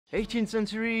18th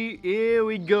century, here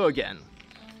we go again.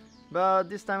 But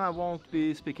this time I won't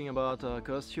be speaking about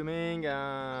costuming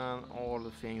and all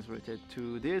the things related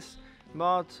to this,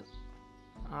 but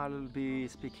I'll be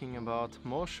speaking about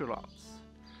martial arts.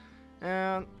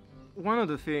 And one of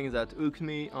the things that hooked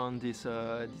me on this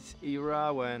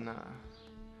era when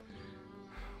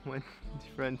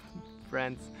different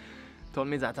friends told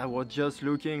me that I was just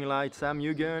looking like Sam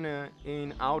Hugan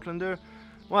in Outlander.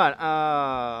 Well,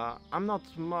 I'm not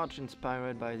much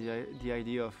inspired by the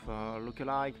idea of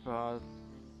lookalike, but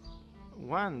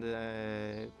when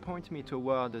they point me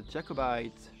toward the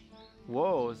Jacobite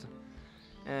wars,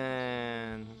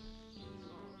 and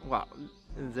wow,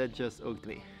 that just hooked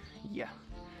me. Yeah.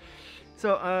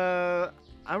 So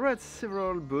I read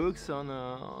several books on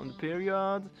the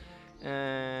period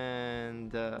and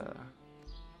the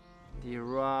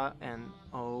era and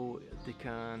how they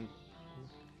can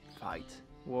fight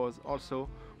was also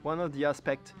one of the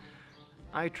aspects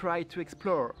I tried to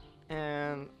explore.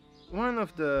 And one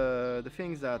of the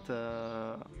things that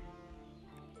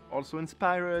also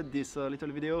inspired this little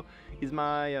video is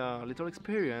my little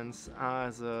experience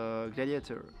as a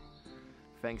gladiator,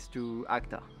 thanks to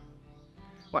ACTA.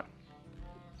 Well,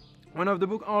 one of the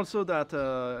books also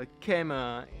that came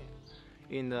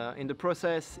in the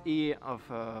process here of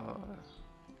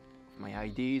my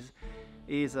ideas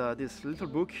is this little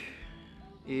book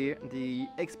here, The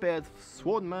Expert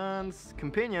Swordman's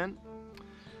Companion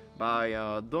by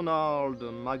Donald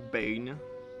McBain.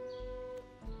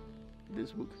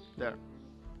 This book there.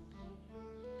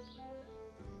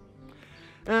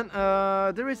 And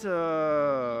there is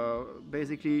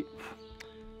basically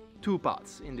two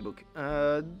parts in the book.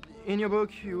 In your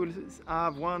book you will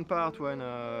have one part when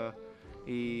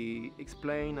he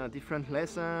explains different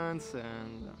lessons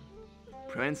and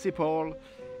principles.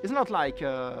 It's not like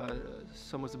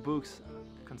some of the books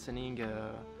concerning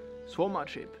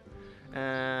swordmanship.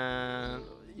 And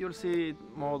you'll see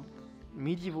more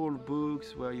medieval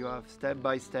books where you have step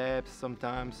by step,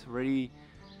 sometimes really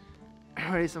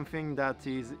something that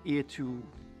is here to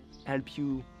help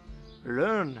you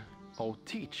learn or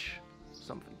teach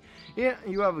something. Here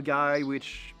you have a guy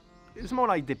which is more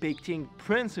like depicting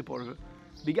principles,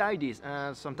 big ideas,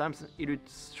 and sometimes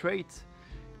illustrate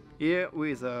here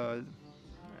with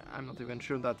I'm not even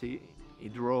sure that he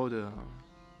drew the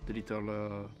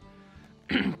little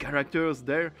characters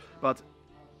there, but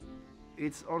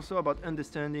it's also about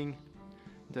understanding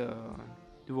the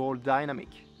whole dynamic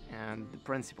and the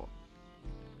principle.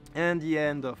 And the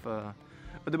end of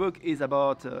the book is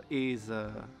about his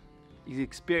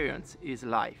experience, his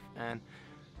life, and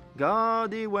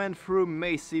God, he went through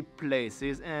messy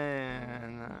places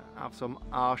and have some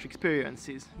harsh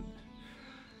experiences.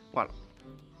 Well,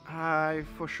 I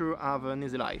for sure have an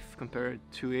easy life compared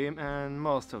to him and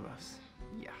most of us.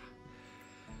 Yeah.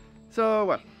 So,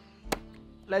 well,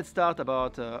 let's start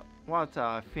about what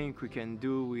I think we can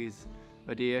do with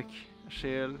a dirk, a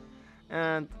shield,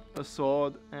 and a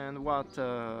sword, and what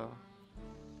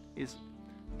is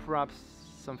perhaps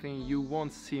something you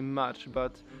won't see much,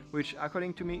 but which,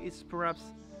 according to me, is perhaps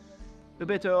a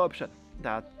better option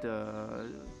than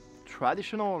the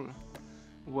traditional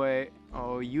way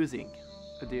of using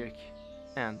a dirk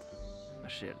and a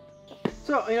shield.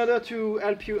 So, in order to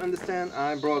help you understand,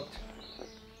 I brought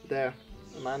there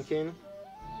a mannequin,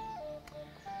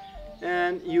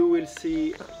 and you will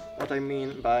see what I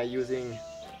mean by using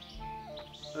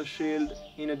a shield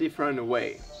in a different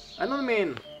way. I don't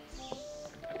mean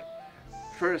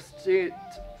first it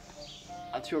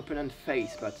at your opponent's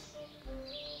face, but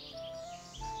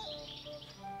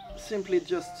simply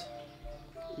just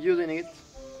using it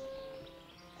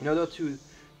in order to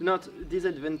not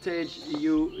disadvantage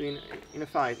you in a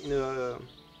fight, in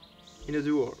a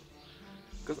duel.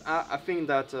 Because I think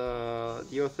that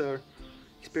the author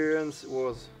experience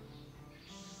was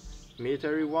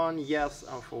military one, yes,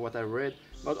 for what I read,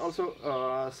 but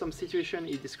also some situation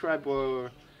he described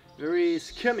were very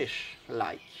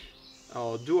skirmish-like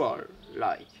or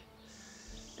duel-like.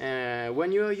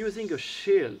 When you are using a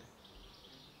shield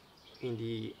in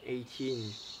the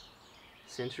 18th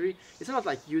century, it's not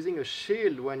like using a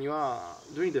shield when you are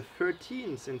during the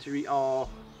 13th century or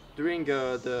during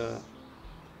the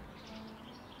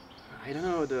I don't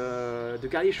know, the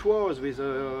Gallish wars with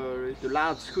the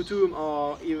large scutum,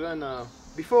 or even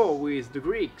before with the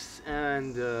Greeks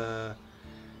and the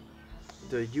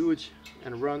huge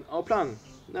and round Outlander.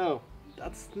 No,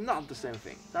 that's not the same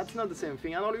thing. That's not the same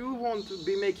thing. And all you want to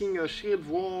be making a shield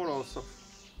wall or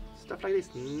stuff like this.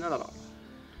 Not at all.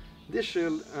 This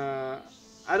shield,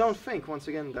 I don't think, once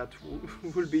again, that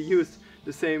will be used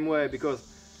the same way, because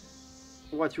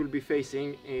what you'll be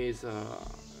facing is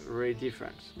really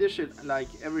different. This shield, like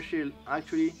every shield,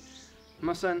 actually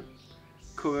mustn't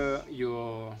cover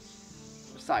your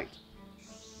sight.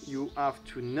 You have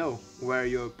to know where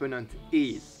your opponent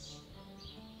is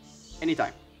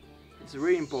anytime. It's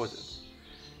really important.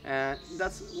 And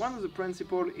that's one of the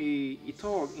principles he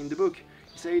taught in the book.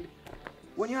 He said,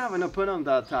 when you have an opponent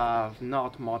that have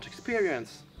not much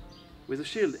experience with a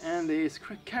shield and is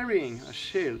carrying a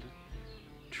shield,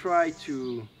 try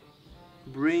to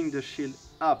bring the shield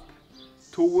up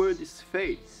toward his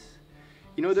face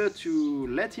in order to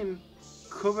let him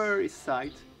cover his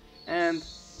sight and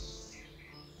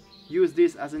use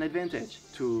this as an advantage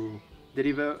to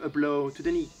deliver a blow to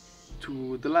the knee,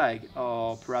 to the leg,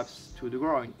 or perhaps to the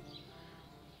groin.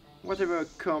 Whatever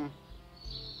come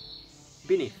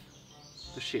beneath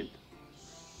the shield.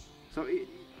 So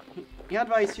he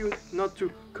advised you not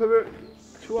to cover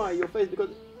too high your face,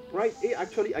 because right here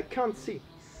actually I can't see.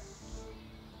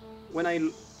 When I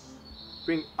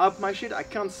bring up my shield, I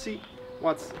can't see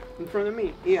what's in front of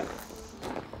me. Here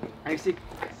I see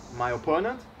my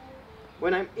opponent.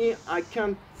 When I'm here, I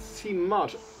can't see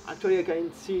much. Actually, I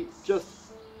can see just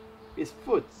his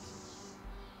foot.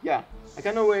 Yeah, I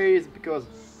can know where he is because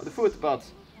of the foot, but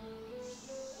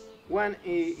when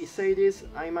he say this,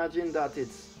 I imagine that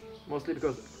it's mostly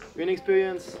because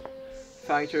inexperienced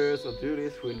fighters or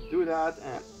duelists will do that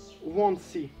and won't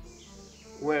see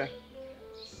where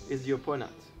is the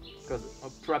opponent, because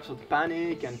perhaps of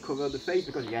panic and cover the face,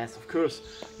 because yes, of course,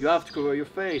 you have to cover your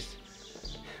face.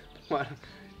 Well,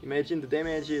 imagine the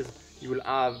damages you will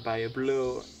have by a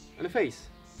blow on the face.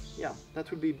 Yeah, that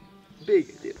would be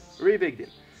big deal, really big deal.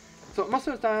 So most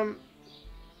of the time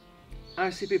I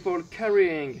see people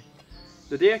carrying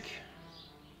the Dirk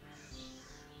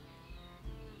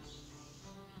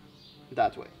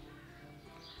that way,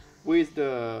 with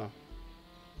the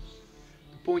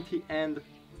pointy end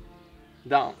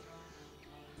down,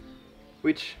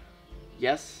 which,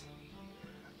 yes,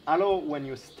 allow when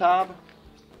you stab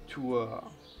to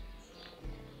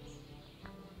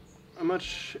a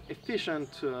much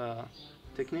efficient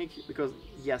technique, because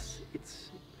yes, it's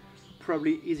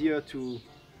probably easier to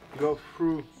go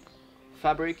through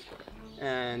fabric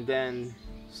and then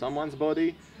someone's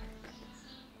body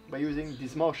by using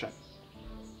this motion.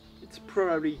 It's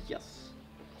probably, yes,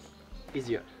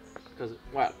 easier, because,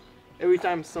 well, every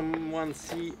time someone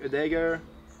see a dagger,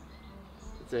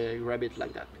 they grab it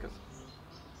like that because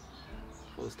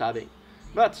for the stabbing.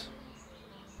 But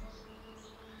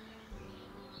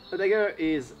a dagger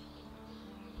is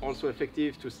also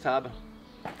effective to stab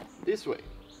this way.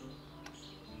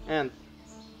 And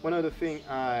one other thing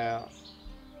I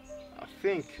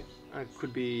think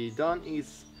could be done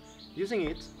is using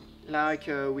it like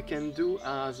we can do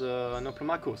as an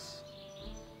Oplomachus,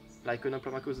 like an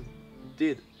Oplomachus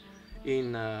did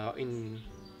in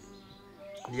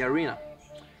the arena.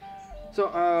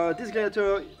 So this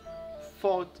gladiator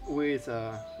fought with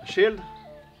a shield,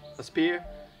 a spear,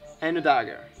 and a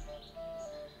dagger.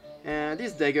 And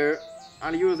this dagger,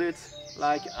 I'll use it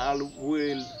like I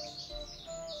will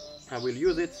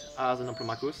use it as an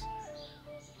Oplomachus.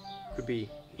 Could be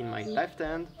in my left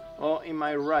hand or in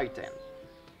my right hand.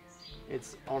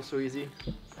 It's also easy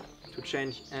to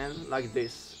change hand like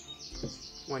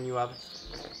this when you have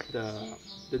the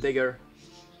dagger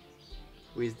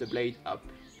with the blade up.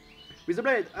 With the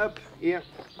blade up here,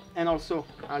 and also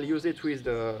I'll use it with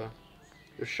the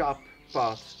sharp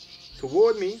part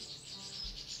toward me.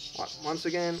 Well, once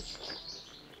again,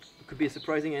 it could be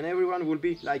surprising and everyone will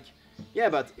be like, yeah,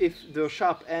 but if the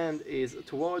sharp end is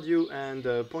toward you and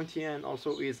the pointy end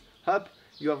also is up,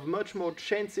 you have much more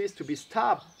chances to be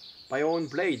stabbed by your own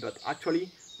blade. But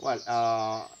actually, well,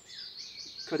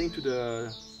 according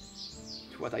to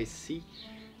what I see,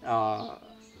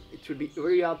 it will be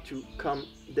very hard to come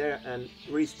there and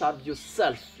re-stab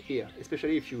yourself here,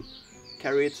 especially if you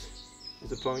carry it with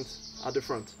the point at the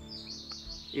front.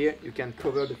 Here you can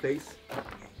cover the face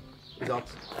without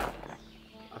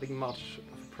having much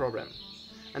of a problem.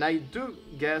 And I do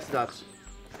guess that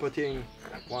putting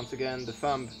once again the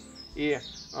thumb here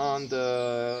on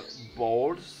the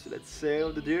balls, let's say,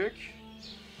 of the Dirk,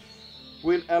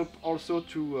 will help also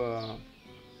to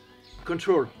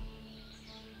control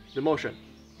the motion.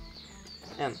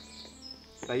 And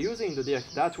by using the Dirk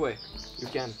that way, you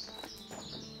can,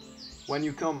 when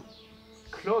you come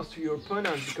close to your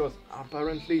opponent, because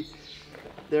apparently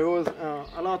there was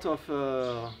a lot of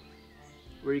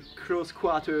very close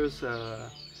quarters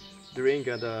during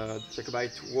the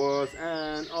Jacobite wars,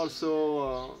 and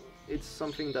also it's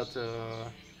something that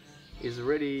is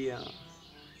really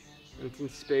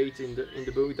anticipated in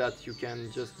the book, that you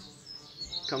can just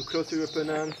come close to your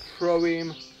opponent, throw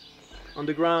him on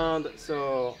the ground,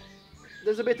 so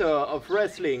there's a bit of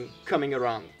wrestling coming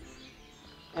around.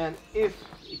 And if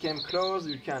you came close,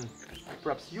 you can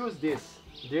perhaps use this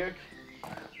Dirk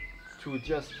to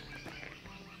just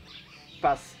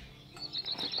pass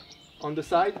on the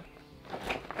side,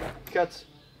 cut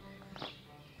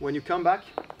when you come back,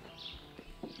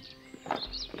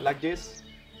 like this,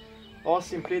 or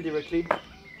simply directly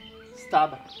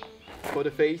stab for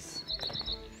the face,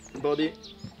 body.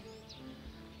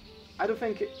 I do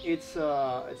think it's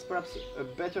perhaps a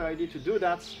better idea to do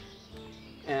that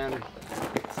and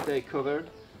stay covered.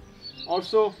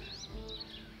 Also,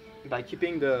 by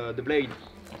keeping the blade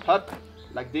up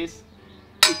like this,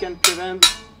 you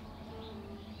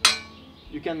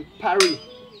can parry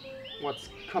what's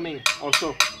coming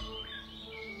also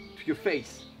to your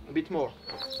face a bit more.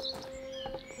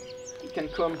 It can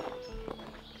come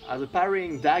as a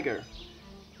parrying dagger,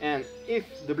 and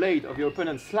if the blade of your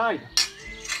opponent slides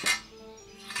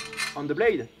on the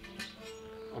blade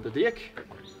of the Dirk,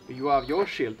 you have your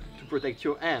shield to protect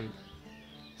your hand.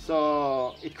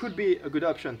 So it could be a good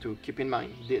option to keep in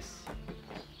mind this.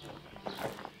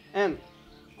 And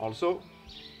also,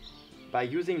 by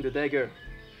using the dagger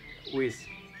with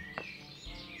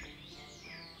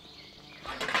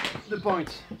the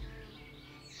point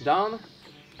down,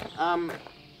 I'm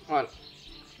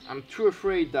too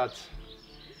afraid that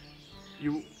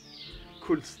you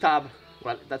could stab.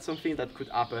 Well, that's something that could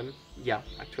happen. Yeah,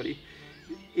 actually.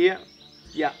 Here,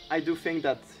 yeah, I do think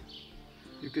that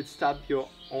you could stab your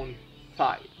own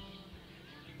thigh.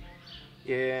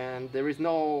 And there is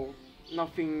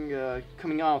nothing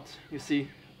coming out, you see.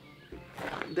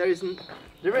 There isn't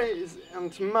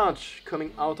much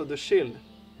coming out of the shield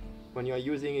when you are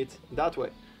using it that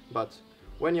way. But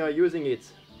when you are using it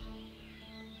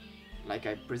like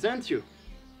I present you,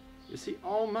 you see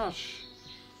how much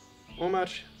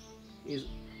is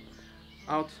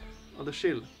out of the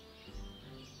shield.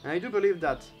 And I do believe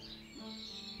that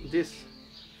this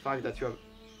fact that you have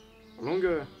a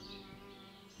longer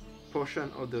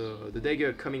portion of the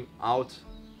dagger coming out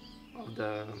of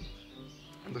the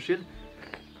shield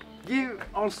give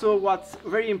also what's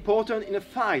very important in a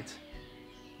fight: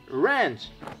 range,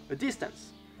 a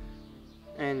distance.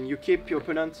 And you keep your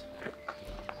opponent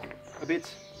a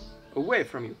bit away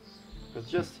from you, because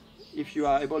just if you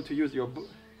are able to use your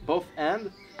both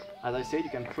hands, as I said, you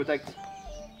can protect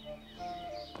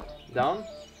down,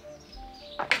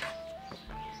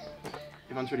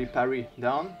 eventually parry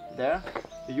down there.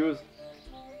 You use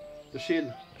the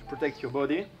shield to protect your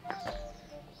body,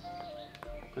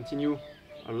 continue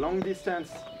a long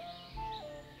distance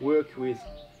work with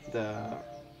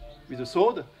the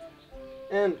sword,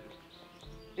 and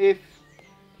if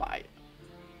by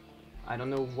I don't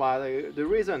know why the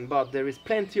reason, but there is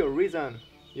plenty of reason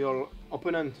your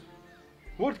opponent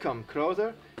would come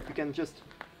closer, you can just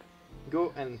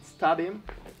go and stab him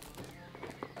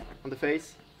on the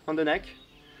face, on the neck.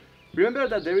 Remember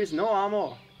that there is no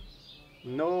armor,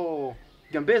 no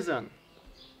gambizon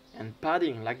and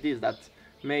padding like this that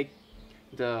make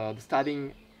the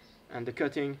stabbing and the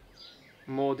cutting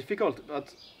more difficult.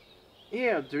 But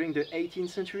here, during the 18th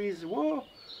centuries, whoa,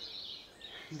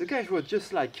 the guys were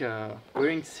just like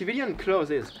wearing civilian clothes.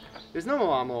 There's no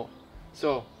more armor,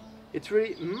 so it's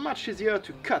really much easier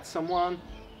to cut someone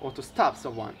or to stab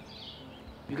someone.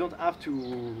 You don't have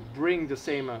to bring the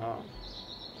same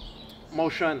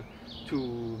motion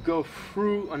to go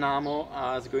through an armor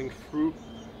as going through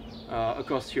a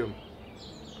costume.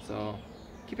 So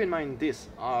keep in mind this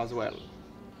as well.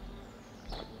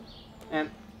 And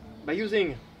by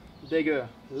using dagger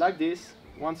like this,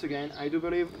 once again, I do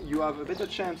believe you have a better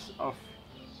chance of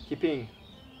keeping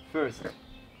first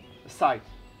a sight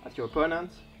at your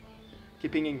opponent,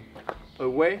 keeping him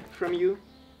away from you,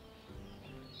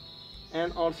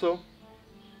 and also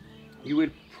you will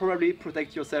probably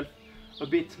protect yourself a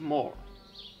bit more.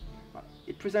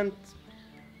 It presents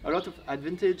a lot of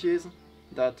advantages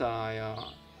that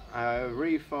I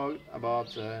really thought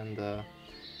about, and the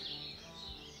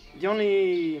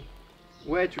only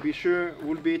way to be sure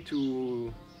would be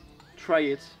to try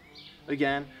it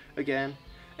again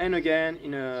and again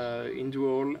in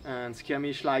duel and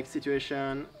skirmish like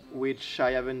situation, which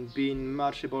I haven't been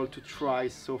much able to try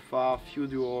so far. Few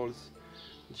duels,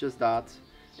 just that.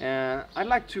 And I'd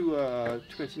like to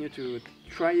continue to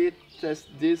try it, test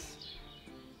this.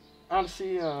 I'll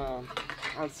see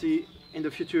in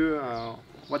the future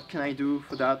what can I do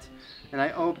for that, and I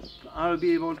hope I'll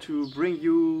be able to bring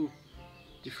you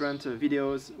different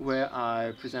videos where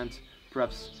I present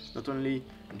perhaps not only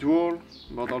duel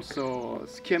but also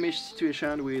skirmish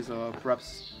situation with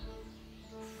perhaps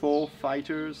 4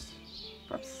 fighters,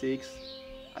 perhaps 6,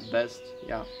 at best.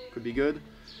 Yeah, could be good.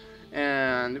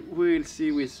 And we'll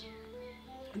see with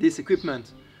this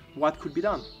equipment what could be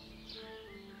done.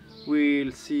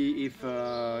 We'll see if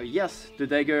yes, the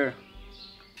dagger,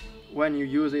 when you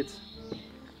use it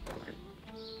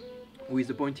with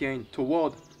the pointy end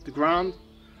toward the ground,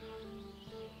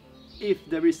 if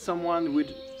there is someone with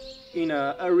in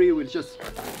a hurry will just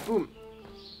boom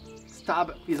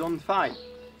stab his own thigh.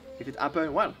 If it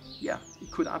happens, well, yeah,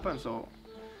 it could happen, so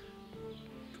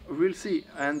we'll see.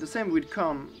 And the same will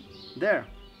come there.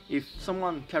 If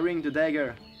someone carrying the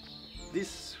dagger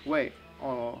this way,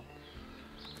 or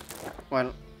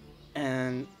well,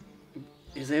 and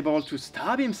is able to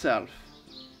stab himself,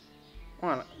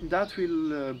 well, that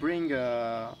will bring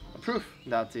a proof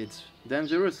that it's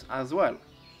dangerous as well.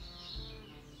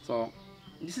 So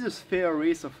this is a fair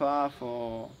race so far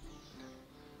for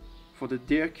the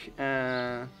Dirk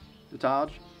and the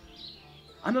Taj.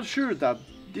 I'm not sure that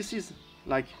this is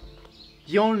like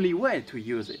the only way to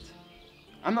use it.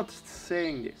 I'm not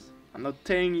saying this. I'm not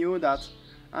telling you that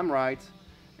I'm right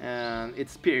and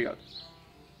it's period.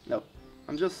 No,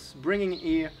 I'm just bringing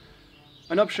here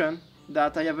an option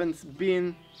that I haven't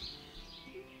been,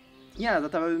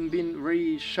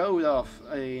 really showed off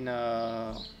in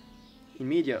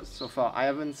media so far. I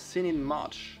haven't seen it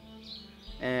much,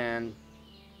 and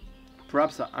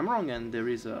perhaps I'm wrong and there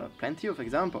is plenty of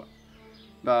example,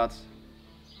 but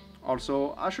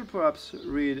also I should perhaps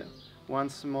read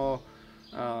once more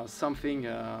something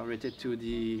related to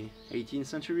the 18th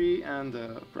century and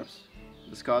perhaps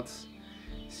the Scots,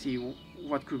 see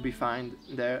what could be found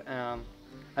there. And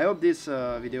I hope this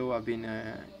video have been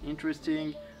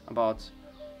interesting about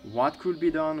what could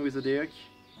be done with the Dirk,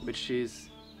 which is,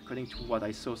 according to what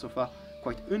I saw so far,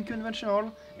 quite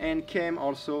unconventional and came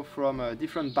also from a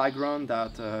different background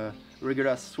that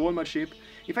regular swordmanship.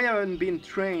 If I hadn't been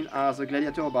trained as a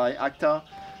gladiator by ACTA,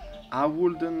 I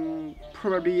wouldn't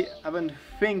probably even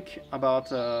think about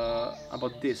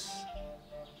this,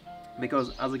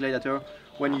 because as a gladiator,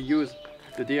 when you use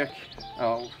the Dirk,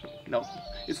 oh no,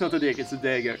 it's not a Dirk, it's a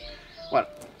dagger. Well,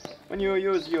 when you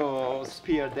use your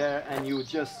spear there and you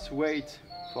just wait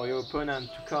for your opponent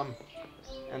to come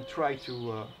and try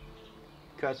to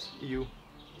cut you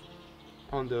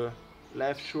on the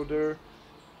left shoulder,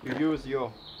 you use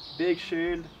your big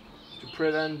shield to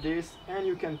prevent this, and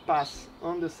you can pass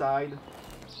on the side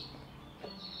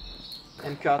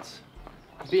and cut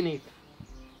beneath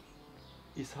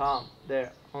his arm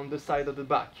there on the side of the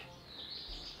back,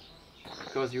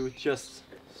 because you just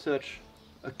search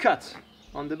a cut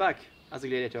on the back as a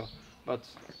gladiator. But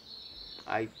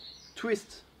I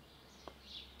twist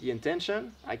the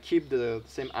intention, I keep the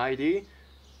same idea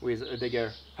with a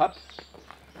dagger up,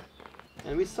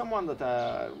 and with someone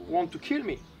that want to kill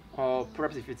me, or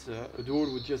perhaps if it's a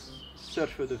duel, would just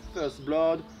search for the first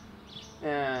blood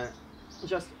and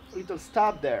just a little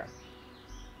stab there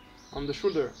on the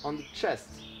shoulder, on the chest,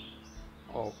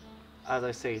 or as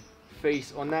I say,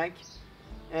 face or neck,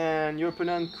 and your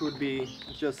opponent could be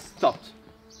just stopped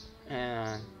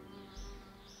and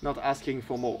not asking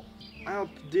for more. I hope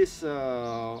this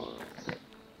won't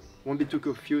be too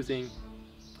confusing.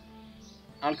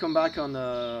 I'll come back on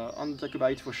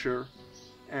Jacobite for sure,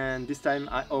 and this time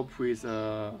I hope with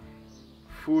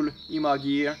full HEMA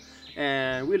gear,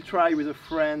 and we'll try with a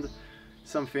friend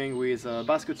something with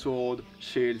basket sword,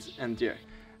 shields and Dirk.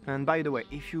 And by the way,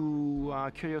 if you are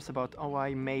curious about how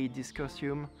I made this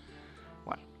costume,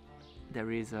 well,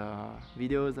 there is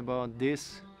videos about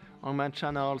this on my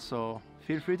channel, so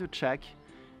feel free to check.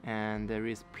 And there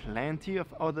is plenty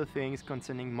of other things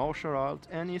concerning martial art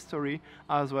and history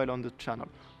as well on the channel,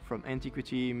 from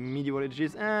antiquity, medieval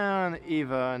ages, and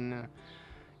even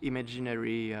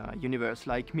imaginary universe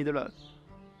like Middle Earth.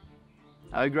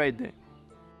 Have a great day.